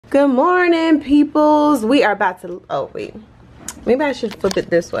Good morning, peoples. We are about to, oh wait, maybe I should flip it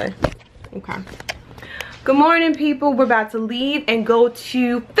this way. Okay. Good morning, people. We're about to leave and go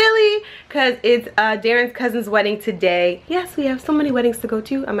to Philly because it's Darren's cousin's wedding today. Yes, we have so many weddings to go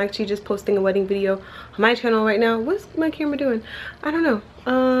to. I'm actually just posting a wedding video on my channel right now. What's my camera doing? I don't know.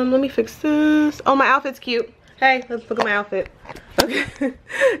 Let me fix this. Oh, my outfit's cute. Hey, let's look at my outfit. Okay.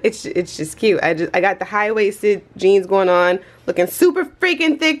 it's just cute. I got the high-waisted jeans going on, looking super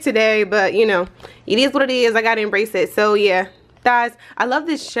freaking thick today, but you know, it is what it is. I gotta embrace it. So yeah, guys, I love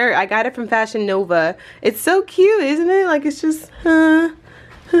this shirt. I got it from Fashion Nova. It's so cute, isn't it? Like, it's just mind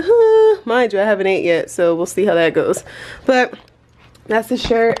you, I haven't ate yet, so we'll see how that goes. But that's the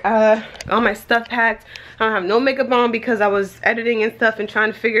shirt. All my stuff packed. I don't have no makeup on because I was editing and stuff and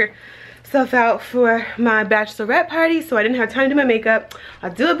trying to figure stuff out for my bachelorette party, so I didn't have time to do my makeup.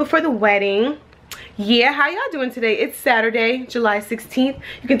 I'll do it before the wedding. Yeah, how y'all doing today? It's Saturday, July 16th.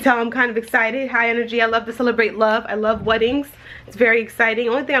 You can tell I'm kind of excited, high energy. I love to celebrate love. I love weddings. It's very exciting.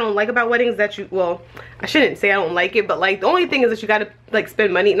 The only thing I don't like about weddings is that you, well, I shouldn't say I don't like it, but like the only thing is that you gotta like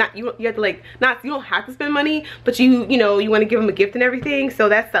spend money. Not you have to like, not, you don't have to spend money, but you know, you want to give them a gift and everything. So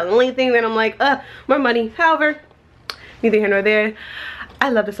that's the only thing that I'm like, more money. However, neither here nor there. I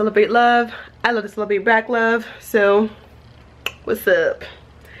love to celebrate love. I love to celebrate black love. So, what's up?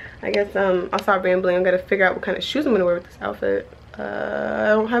 I guess I'll stop rambling. I'm gonna figure out what kind of shoes I'm gonna wear with this outfit. I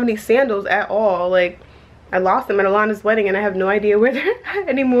don't have any sandals at all. Like, I lost them at Alana's wedding and I have no idea where they're at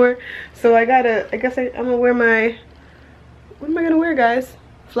anymore. So I guess I'm gonna wear my, what am I gonna wear, guys?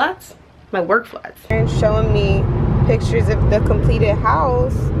 Flats? My work flats. And showing me pictures of the completed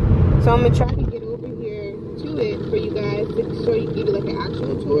house. So I'm gonna try to get over here to it for you guys to show you, give you like an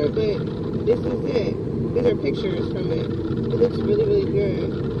actual tour, but this is it. These are pictures from it. It looks really, really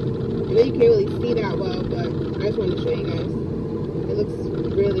good. I know you can't really see that well, but I just wanted to show you guys. It looks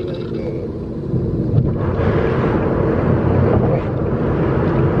really, really good.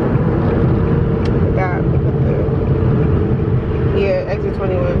 Yeah, exit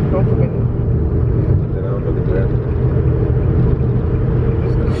 21. Don't forget it. Then I don't look at that.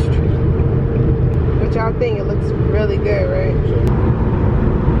 Let's go straight. What y'all think? It looks really good, right?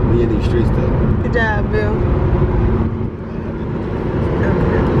 We in these streets though. Good job, Bill.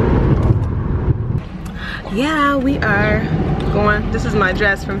 Yeah, we are going. This is my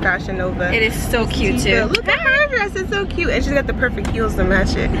dress from Fashion Nova. It is so cute too. Look at her dress, it's so cute. And she's got the perfect heels to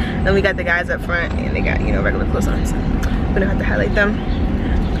match it. Then we got the guys up front and they got, you know, regular clothes on. So I'm gonna have to highlight them.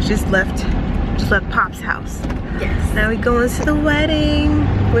 Just left Pop's house. Yes. Now we going to the wedding,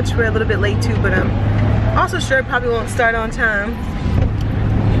 which we're a little bit late too, but I'm also sure it probably won't start on time.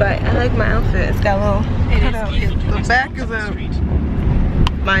 But I like my outfit. It's got a little cutout here. The back is out.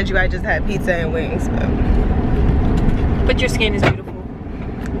 Mind you, I just had pizza and wings, but your skin is beautiful.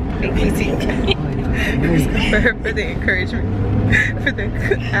 Thank you. for the encouragement, for the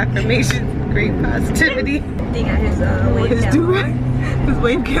affirmations, great positivity. He got his wave cap on. His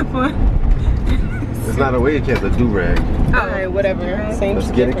wave cap on. It's not a wave cap, it's a do-rag. Alright, whatever. Same.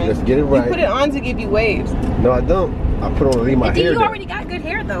 Let's get it right. You put it on to give you waves. No, I don't. I put on to leave my hair You down. already got good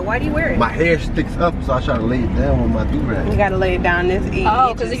hair though. Why do you wear it? My hair sticks up, so I try to lay it down with my do-rag. You gotta lay it down this easy.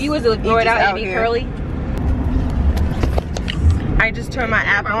 Oh, because if you was to blow it out, it'd be curly. I just turned my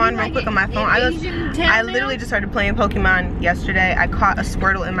app on real quick on my phone. I literally just started playing Pokemon yesterday. I caught a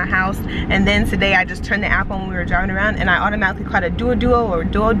Squirtle in my house, and then today I just turned the app on when we were driving around, and I automatically caught a Duo or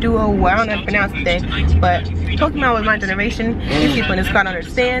Duo. Well, I don't know how to pronounce the thing, but Pokemon was my generation. These people in this car don't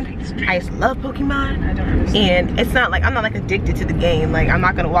understand. I just love Pokemon, and it's not like I'm not like addicted to the game. Like, I'm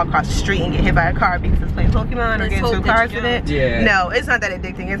not gonna walk across the street and get hit by a car because it's playing Pokemon or get into a car accident. Yeah. No, it's not that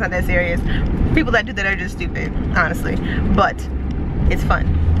addicting. It's not that serious. People that do that are just stupid, honestly. But it's fun.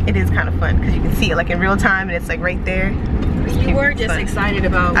 It is kind of fun because you can see it like in real time and it's like right there. You were just excited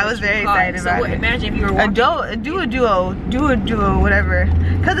about. I was very excited about it. Imagine if you were walking. A duo, whatever.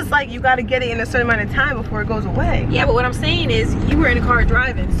 Because it's like you got to get it in a certain amount of time before it goes away. Yeah, but what I'm saying is you were in a car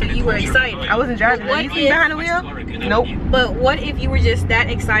driving, so you were excited. I wasn't driving. Are you sitting behind the wheel? Nope. But what if you were just that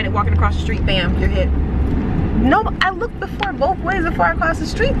excited walking across the street, bam, you're hit? No, I looked before both ways before I crossed the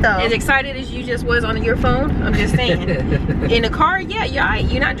street though. As excited as you just was on your phone, I'm just saying. In a car, yeah,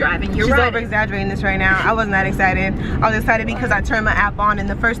 you're not driving, you're riding. She's over exaggerating this right now. I wasn't that excited. I was excited because I turned my app on and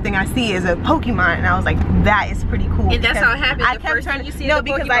the first thing I see is a Pokemon and I was like, that is pretty cool. And that's how it happens. I kept turning, you see no,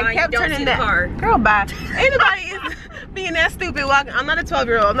 because Pokemon, I kept turning that car. Girl, bye. Anybody is being that stupid walking. I'm not a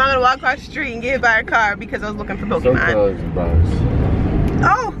 12-year-old. I'm not gonna walk across the street and get hit by a car because I was looking for Pokemon. Sometimes,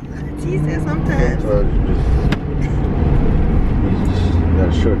 oh, Jesus, sometimes. Sometimes you just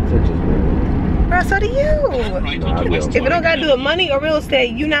got short attention, man. Bro, so do you. Nah, I will. If it don't gotta do with money or real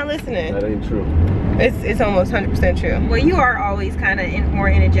estate, you not listening. That ain't true. It's almost 100% true. Well, you are always kind of more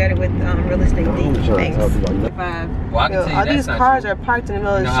energetic with real estate I'm things. trying to talk about nothing. Well, I can Yo, tell you all that's these not cars true. are parked in the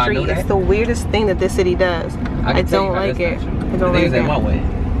middle of You know the how I know street. It's that? the weirdest thing that this city does. I don't like it. I don't like in my it. way.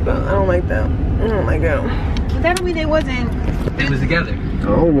 No, I don't like that. I don't like that. That don't mean they wasn't. They was together. I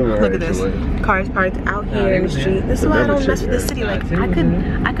don't remember. Look at this. Cars parked out here in the street. This is why I don't mess with the city. Like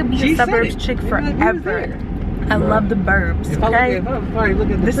I could be a suburbs chick forever. I love the burbs, okay?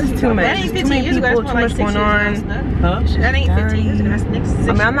 This is too much. That ain't Too many 15 years ago. people, That's too more much like 6 going on. years ago. That ain't 15 years ago. That's next 6 I years.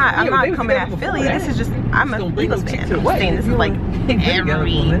 mean, I'm not coming at Philly. This is just, I'm a Eagles fan. I'm saying this is like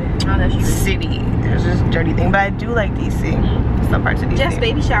every city. There's this dirty thing, but I do like DC. Some parts of DC. Jeff's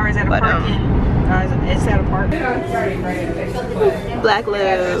baby shower is at a park. It's at a park. Black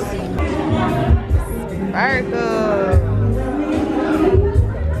lives. Sparkle.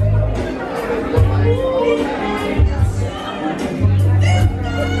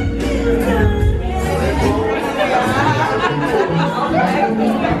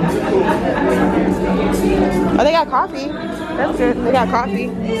 Oh, they got coffee. That's good. They got coffee.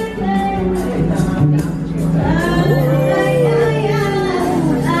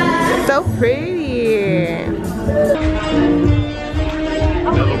 So pretty.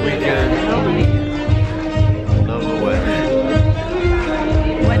 Another weekend. Another wedding.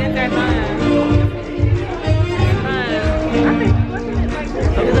 What is their fun?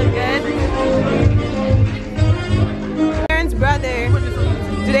 You look good. Aaron's brother.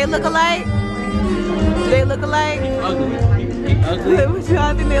 Do they look alike? Do they look alike? Ugly. What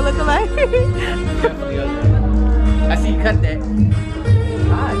y'all think they look alike? Definitely ugly. I see you cut that.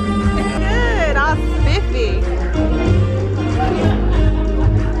 Good, all spiffy.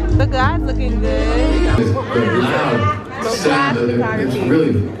 The guy's looking good. The loud sound of it's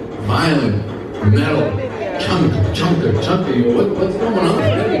really violent metal. Chunker. What's going on?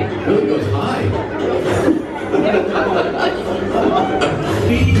 It really goes high.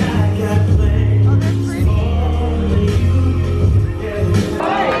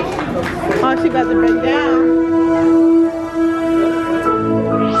 Oh, she about to break down.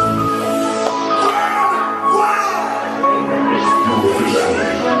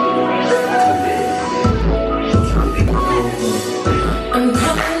 I'm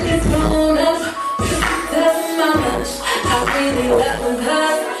calling this phone up, doesn't matter. I really love her.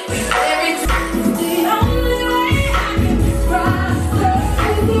 It's every time the only way I can describe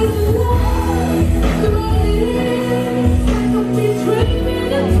this love. I'll be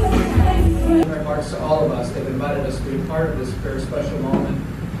dreaming of In their hearts to all of us, they've invited us to be part of this very special moment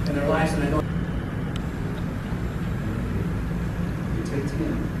in their lives, and I know you take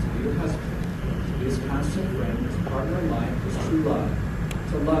Tim to be your husband, to be his constant friend, his partner in life, his true love,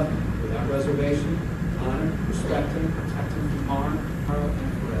 to love him without reservation, honor, respect him, protect him from harm, tomorrow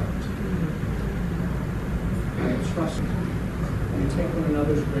and forever. I trust you. Will you take one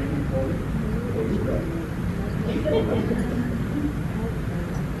another's ring and hold it? Hold it ready.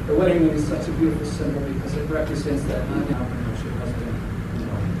 The wedding ring is such a beautiful symbol because it represents that unconventional your husband and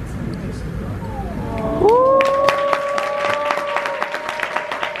wife and the kiss of the bride.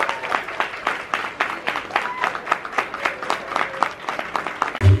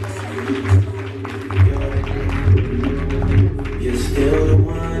 You're still the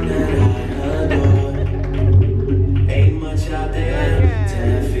one that I adore. Ain't much out there to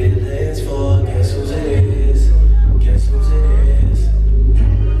have feelings for. Guess whose it is? Guess whose it is?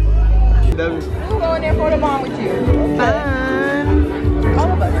 Who's going there for the bomb with you? Fun.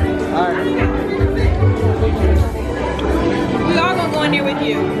 All of us. Alright. We all gonna go in there with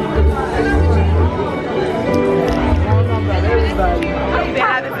you. We've been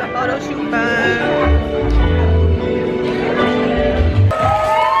having some photo shoot fun.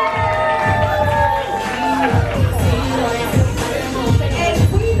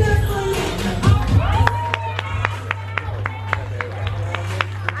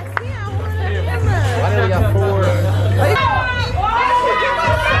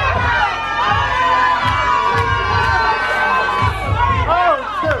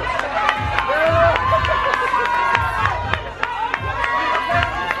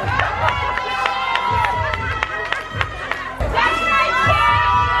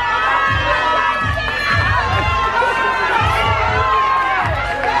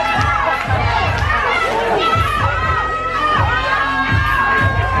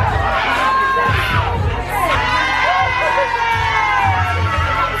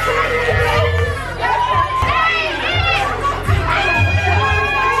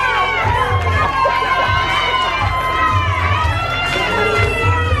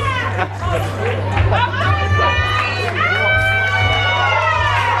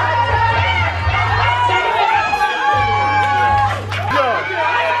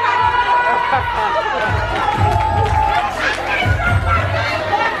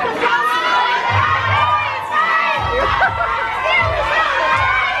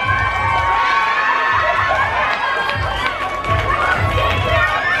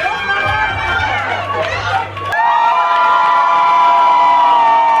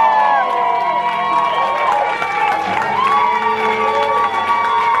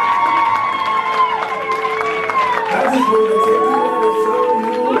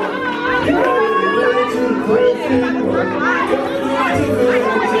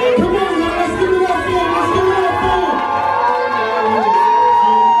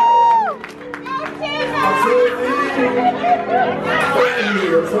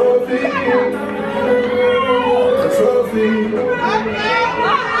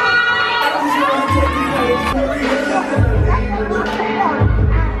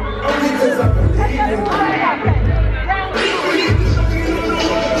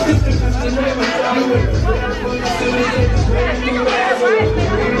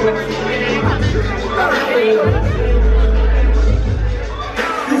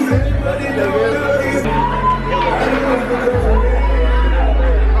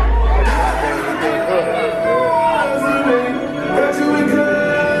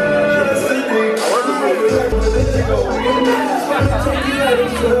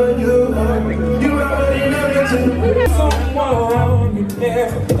 Someone you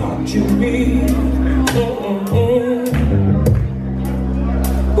never thought you'd be.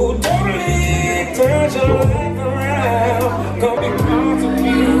 Who totally turns your life around. Gonna be proud of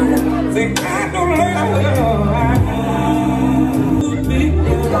you. Think I don't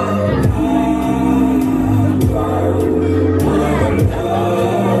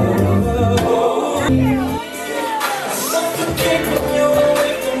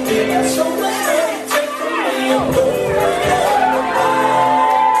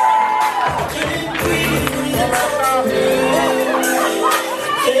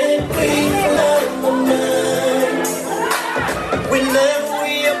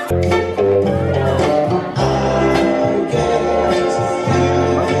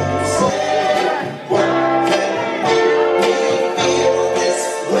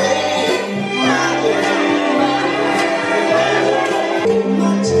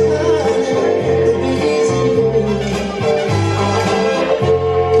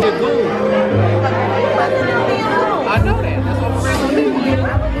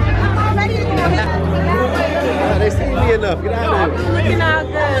enough. Get out of here. Looking all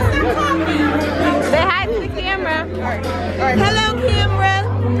good. Say hi to the camera. Hello, camera.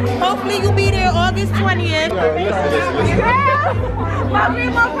 Hopefully you'll be there August 20th. Girl, my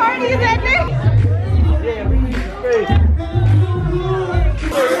grandma party is that day. Yeah, we need space.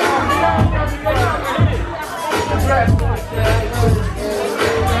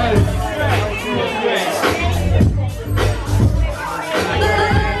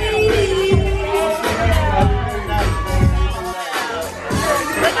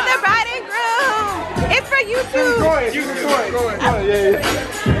 Yeah.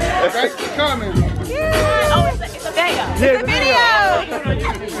 Thanks for coming. Yeah. Oh, it's a video. It's a video.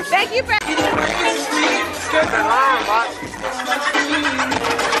 Thank you for.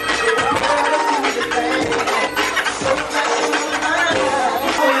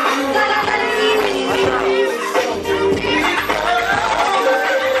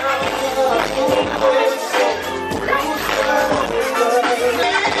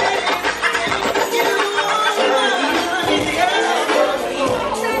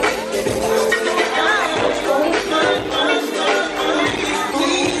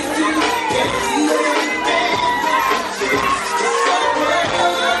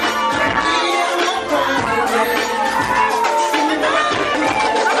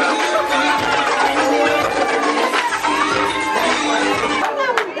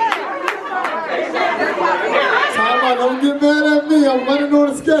 Don't get mad at me, I'm running on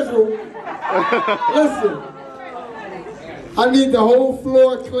the schedule. Listen, I need the whole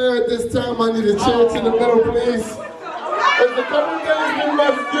floor clear at this time. I need a chair to the middle, please. There's a couple things we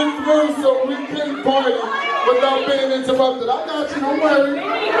must get through so we can party without being interrupted. I got you, don't worry.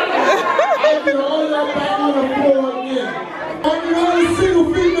 I'll get all y'all back on the floor again. I need all the single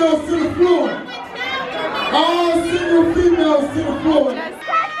females to the floor. All single females to the floor.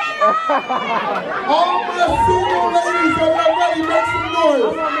 All my single ladies are not ready, make some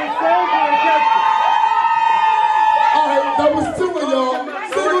noise. Alright, that was two of y'all.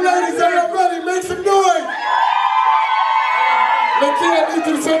 Single ladies are not ready, make some noise. Lakia, I need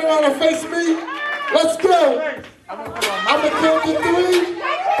you to turn around and face me. Let's go. I'm gonna count to three.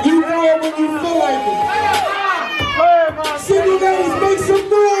 You blow when you feel like it. Single ladies, make some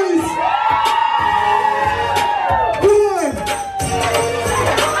noise.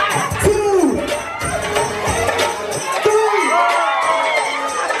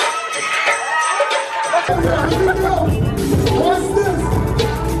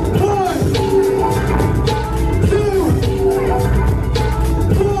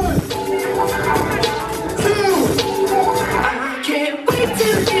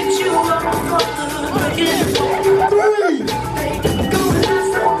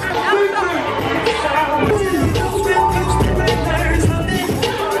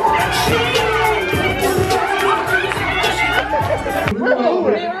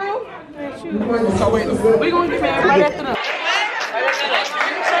 We're going to get married right after that.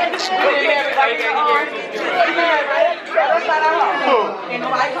 Ain't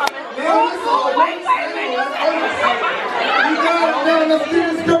nobody coming. You got it now. Let's give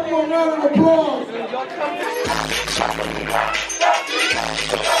this couple a round of applause.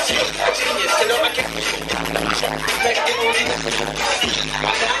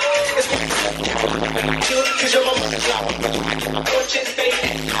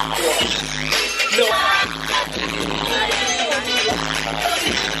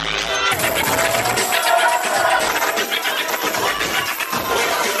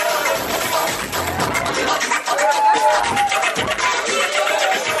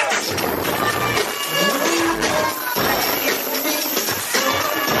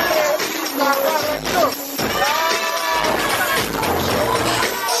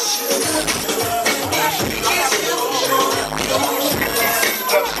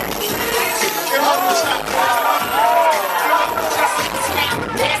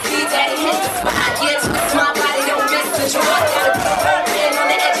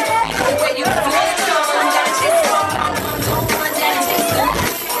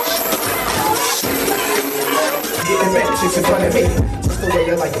 chicks in front of me. That's the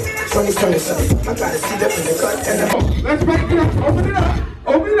way I like it. 2027. I gotta see them in the cut and the. Let's back it up. Open it up.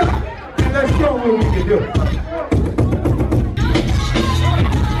 Open it up. And let's show what we can do.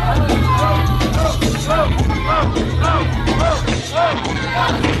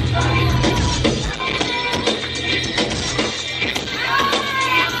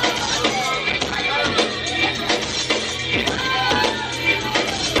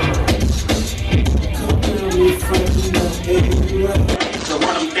 So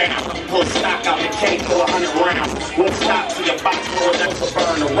run them down, pull stock out the cake for 100 rounds. We'll stop to your box for them to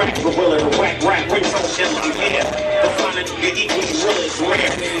burn the rack. Gorilla, the whack, ring so ill, I'm here. The fun of the equally real is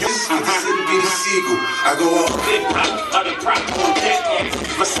rare. I go up. Big pop, other prop on deck.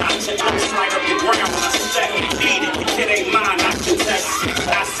 Versace, I'm slide up the ground when I step. Eat it, the kid ain't mine, I contest.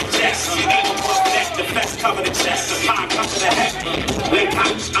 I suggest, you ain't above that. The vest cover the chest, the mind come to the head. Link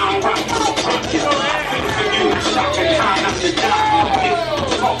house, I don't rock, I'm a drunk. I feel for you, shock and time, I'm the dime.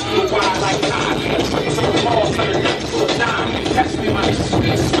 Talk to the wild like time. So the balls turn it up to a dime. Catch me when it's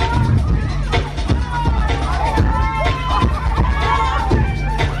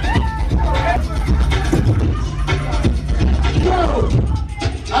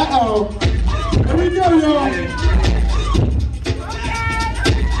Uh-oh. Here we go, y'all.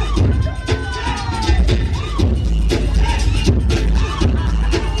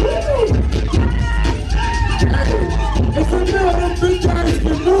 It's a now them big guys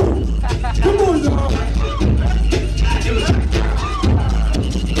can move. Come on, y'all.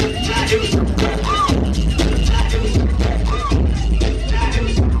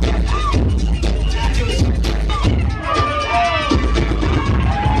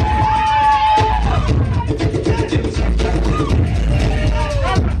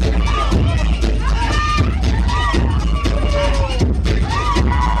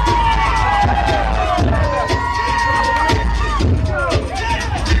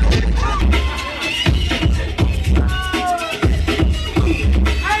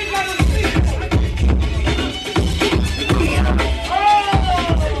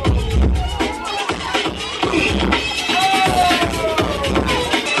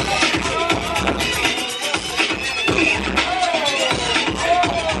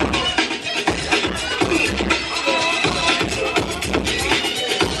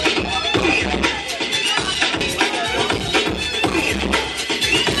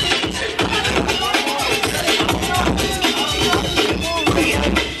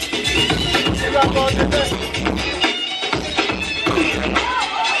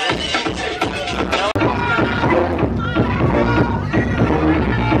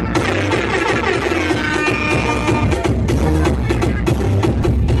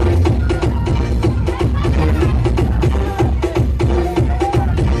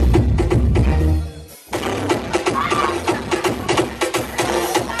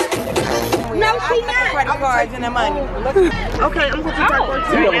 cards and the money. Okay, I'm going to talk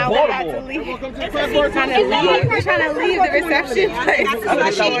to you right now. We're about to leave. We're trying to leave the reception place.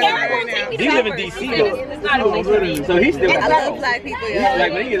 He live in DC though. So he's still. I love black people, y'all.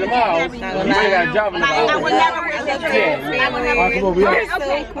 Like when he gets in my house, he still got a job in the house. I would never wear that dress. You're so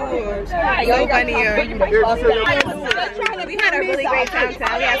cool. So funny, yo. We had a really great time. We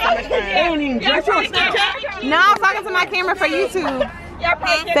had so much fun. No, I'm talking to my camera for YouTube.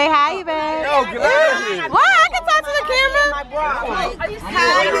 Say hi, babe. Yo, get out of here. What? I can talk to the camera.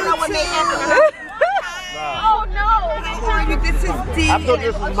 Hi, you know what they Oh no! This is deep. I thought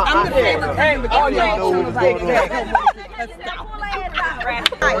this was my camera. Hey, but all y'all know what was going on.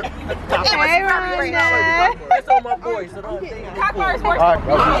 Hey, Rhonda. That's all my boys. So don't think. They got good.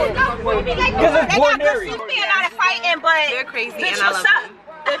 They be a lot of fighting, but they're crazy, and I love them.